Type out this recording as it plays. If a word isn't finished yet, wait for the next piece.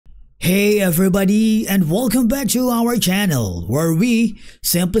Hey everybody, and welcome back to our channel where we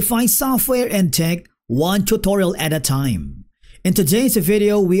simplify software and tech one tutorial at a time. In today's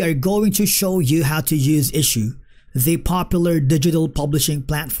video, we are going to show you how to use Issuu, the popular digital publishing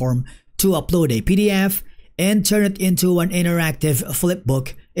platform, to upload a PDF and turn it into an interactive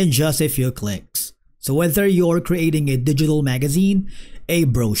flipbook in just a few clicks. So whether you're creating a digital magazine, a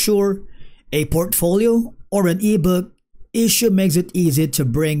brochure, a portfolio, or an ebook, Issuu makes it easy to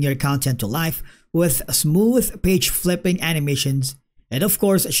bring your content to life with smooth page flipping animations and of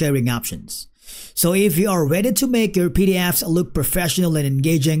course sharing options. So if you are ready to make your PDFs look professional and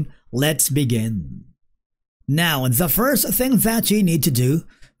engaging, let's begin. Now, the first thing that you need to do,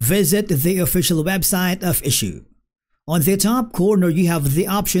 visit the official website of Issuu. On the top corner, you have the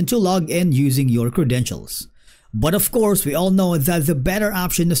option to log in using your credentials. But of course, we all know that the better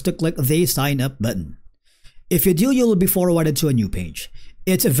option is to click the sign up button. If you do, you will be forwarded to a new page.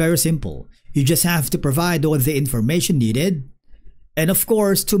 It's very simple. You just have to provide all the information needed. And of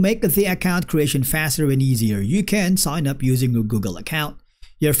course, to make the account creation faster and easier, you can sign up using your Google account,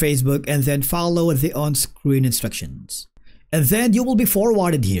 your Facebook, and then follow the on-screen instructions. And then you will be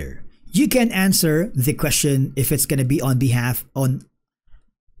forwarded here. You can answer the question if it's going to be on behalf on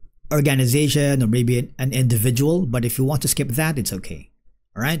organization or maybe an individual, but if you want to skip that, it's okay.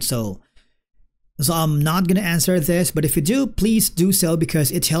 All right, so I'm not going to answer this, but if you do, please do so because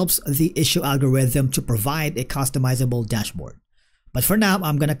it helps the Issuu algorithm to provide a customizable dashboard. But for now,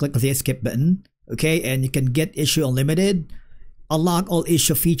 I'm going to click the skip button, okay? And you can get Issuu Unlimited, unlock all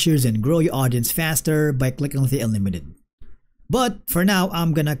Issuu features, and grow your audience faster by clicking the Unlimited. But for now,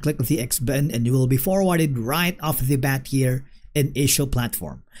 I'm going to click the X button and you will be forwarded right off the bat here in Issuu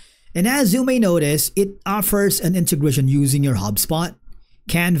platform. And as you may notice, it offers an integration using your HubSpot,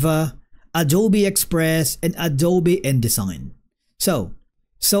 Canva, Adobe Express, and Adobe InDesign. So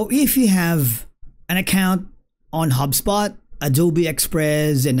if you have an account on HubSpot, Adobe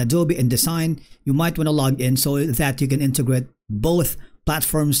Express, and Adobe InDesign, you might want to log in so that you can integrate both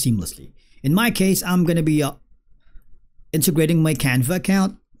platforms seamlessly. In my case, I'm going to be integrating my Canva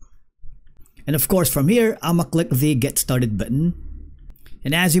account. And of course, from here, I'm going to click the Get Started button.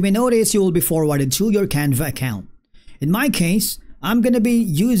 And as you may notice, you will be forwarded to your Canva account. In my case, I'm going to be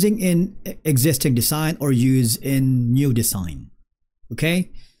using in existing design or use in new design. Okay,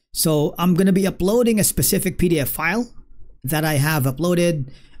 so I'm going to be uploading a specific PDF file that I have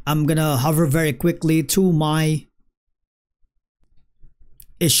uploaded. I'm going to hover very quickly to my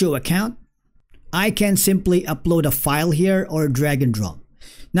Issuu account. I can simply upload a file here or drag and drop.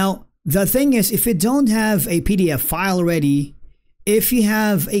 Now, the thing is, if you don't have a PDF file ready, if you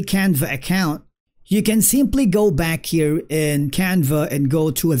have a Canva account, you can simply go back here in Canva and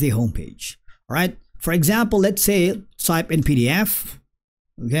go to the homepage. All right. For example, let's say type in PDF.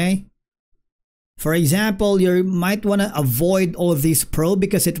 Okay. For example, you might want to avoid all these Pro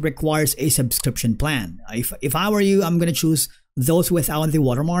because it requires a subscription plan. If I were you, I'm going to choose those without the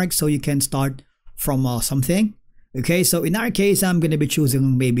watermark so you can start from something. Okay. So in our case, I'm going to be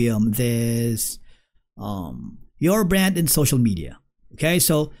choosing maybe this your brand in social media. Okay.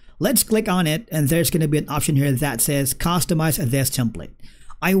 So let's click on it and there's going to be an option here that says customize this template.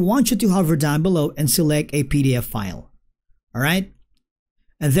 I want you to hover down below and select a PDF file. All right.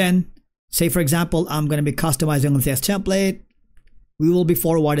 And then say, for example, I'm going to be customizing this template. We will be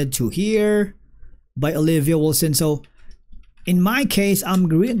forwarded to here by Olivia Wilson. So in my case, I'm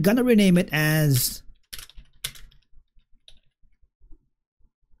going to rename it as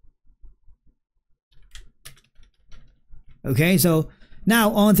okay. So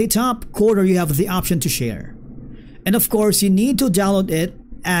now on the top corner, you have the option to share. And of course, you need to download it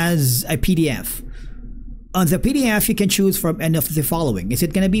as a PDF. On the PDF, you can choose from any of the following. Is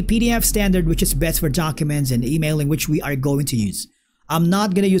it going to be PDF standard, which is best for documents and emailing, which we are going to use? I'm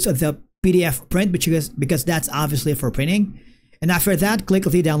not going to use the PDF print because that's obviously for printing. And after that, click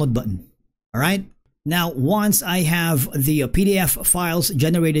the download button. All right. Now, once I have the PDF files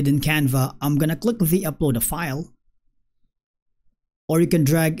generated in Canva, I'm going to click the upload a file. Or you can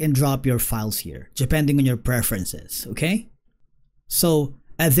drag and drop your files here, depending on your preferences, okay? So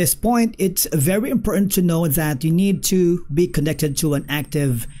at this point, it's very important to know that you need to be connected to an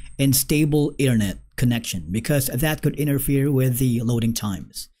active and stable internet connection because that could interfere with the loading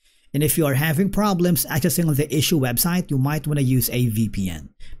times. And if you are having problems accessing the Issuu website, you might want to use a VPN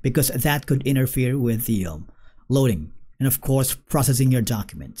because that could interfere with the loading and of course processing your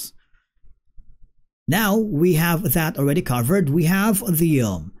documents. Now we have that already covered. We have the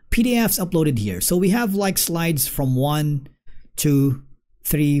PDFs uploaded here. So we have like slides from 1, 2,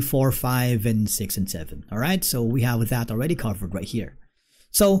 3, 4, 5, and 6, and 7. All right. So we have that already covered right here.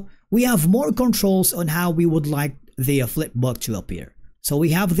 So we have more controls on how we would like the flipbook to appear. So we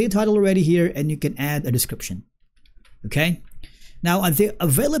have the title already here, and you can add a description. Okay. Now at the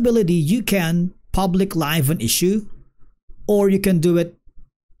availability, you can public live an issue, or you can do it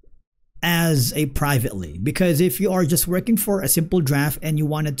as a privately, because if you are just working for a simple draft and you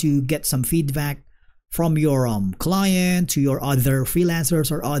wanted to get some feedback from your client to your other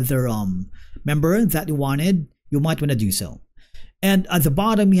freelancers or other member that you wanted, you might want to do so. And at the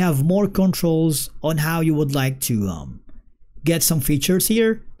bottom, you have more controls on how you would like to get some features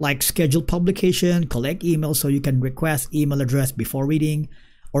here, like scheduled publication, collect emails, so you can request email address before reading,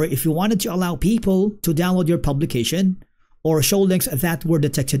 or if you wanted to allow people to download your publication, or show links that were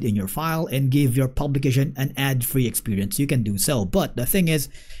detected in your file and give your publication an ad-free experience, you can do so. But the thing is,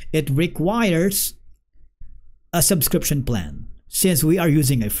 it requires a subscription plan. Since we are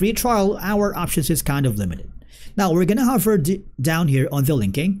using a free trial, our options is kind of limited. Now we're gonna hover down here on the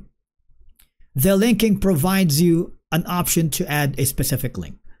linking. The linking provides you an option to add a specific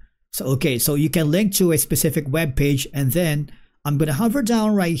link. So okay, so you can link to a specific web page, and then I'm gonna hover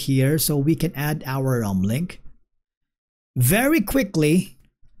down right here so we can add our link. Very quickly,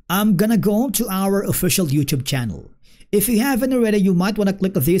 I'm gonna go to our official YouTube channel. If you haven't already, you might want to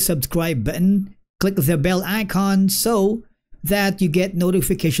click the subscribe button, click the bell icon so that you get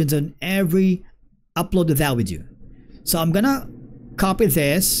notifications on every upload that we do. So I'm gonna copy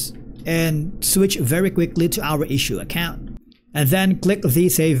this and switch very quickly to our issue account, and then click the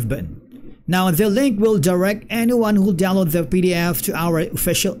save button. Now the link will direct anyone who download the PDF to our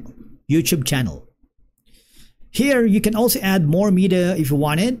official YouTube channel. Here, you can also add more media if you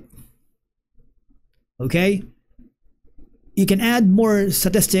wanted. Okay. You can add more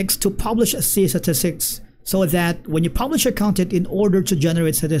statistics to publish statistics, so that when you publish your content, in order to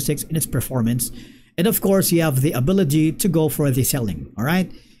generate statistics in its performance, and of course, you have the ability to go for the selling. All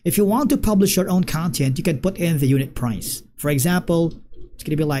right. If you want to publish your own content, you can put in the unit price. For example, it's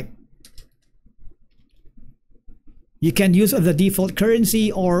going to be like, you can use the default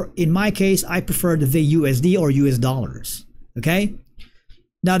currency, or in my case, I prefer the USD or US dollars. Okay.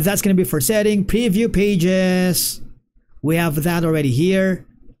 Now that's going to be for setting. Preview pages. We have that already here.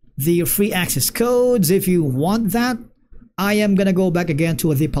 The free access codes, if you want that. I am going to go back again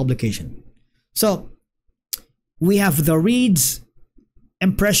to the publication. So we have the reads,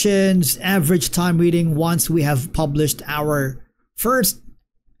 impressions, average time reading once we have published our first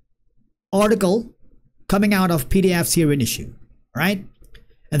article coming out of PDFs here in issue, right?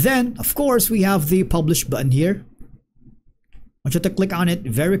 And then, of course, we have the publish button here. I want you to click on it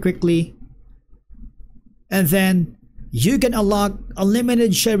very quickly. And then you can unlock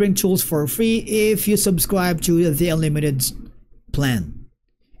unlimited sharing tools for free if you subscribe to the unlimited plan.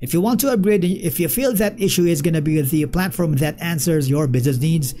 If you want to upgrade, if you feel that issue is going to be the platform that answers your business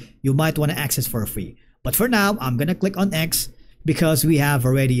needs, you might want to access for free. But for now, I'm going to click on X, because we have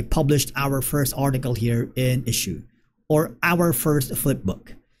already published our first article here in issue, or our first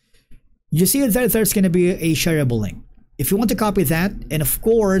flipbook. You see that there's going to be a shareable link. If you want to copy that, and of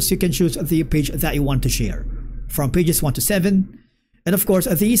course, you can choose the page that you want to share, from pages 1 to 7. And of course,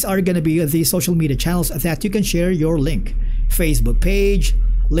 these are going to be the social media channels that you can share your link. Facebook page,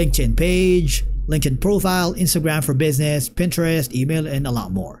 LinkedIn page, LinkedIn profile, Instagram for business, Pinterest, email, and a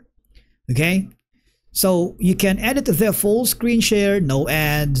lot more. Okay. So you can edit the full screen share, no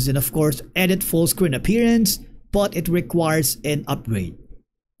ads, and of course edit full screen appearance, but it requires an upgrade.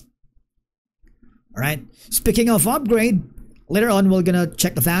 All right. Speaking of upgrade, later on we're gonna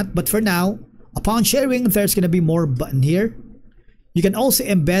check that, but for now, upon sharing, there's gonna be more button here. You can also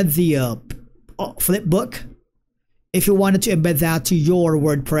embed the flipbook if you wanted to embed that to your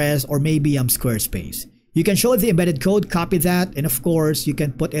WordPress or maybe Squarespace. You can show the embedded code, copy that, and of course, you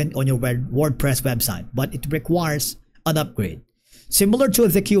can put in on your WordPress website, but it requires an upgrade. Similar to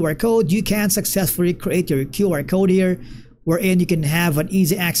the QR code, you can successfully create your QR code here, wherein you can have an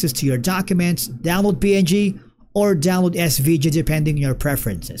easy access to your documents, download PNG, or download SVG depending on your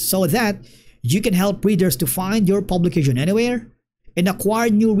preferences, so that you can help readers to find your publication anywhere, and acquire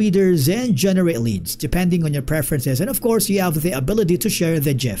new readers and generate leads depending on your preferences. And of course, you have the ability to share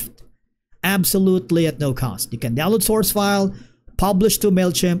the gift absolutely at no cost. You can download source file, publish to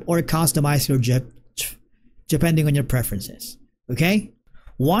MailChimp, or customize your gift depending on your preferences. Okay?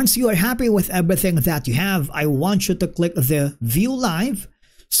 Once you are happy with everything that you have, I want you to click the view live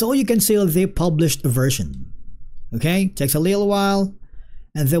so you can see the published version. Okay? Takes a little while,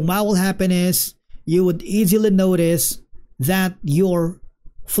 and then what will happen is you would easily notice that your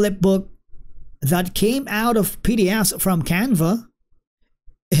flipbook that came out of PDFs from Canva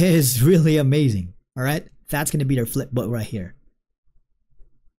is really amazing. All right, that's going to be their flipbook right here.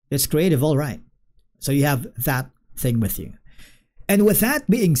 It's creative, all right. So you have that thing with you. And with that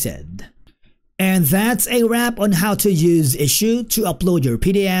being said, and that's a wrap on how to use Issuu to upload your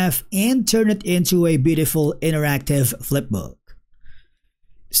PDF and turn it into a beautiful interactive flipbook.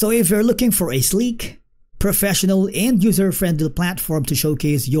 So if you're looking for a sleek, professional, and user-friendly platform to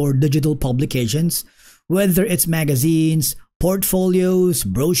showcase your digital publications, whether it's magazines, portfolios,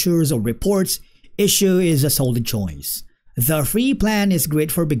 brochures, or reports, Issuu is a solid choice. The free plan is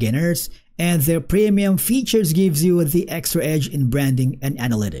great for beginners, and their premium features gives you the extra edge in branding and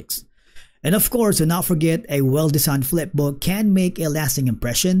analytics. And of course, do not forget, a well-designed flipbook can make a lasting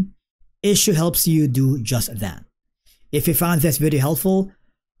impression. Issuu helps you do just that. If you found this video helpful,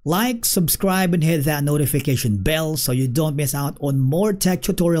 like, subscribe, and hit that notification bell so you don't miss out on more tech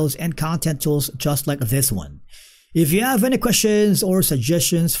tutorials and content tools just like this one. If you have any questions or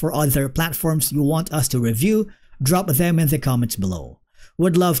suggestions for other platforms you want us to review, drop them in the comments below.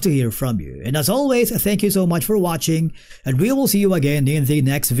 Would love to hear from you. And as always, thank you so much for watching, and we will see you again in the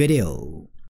next video.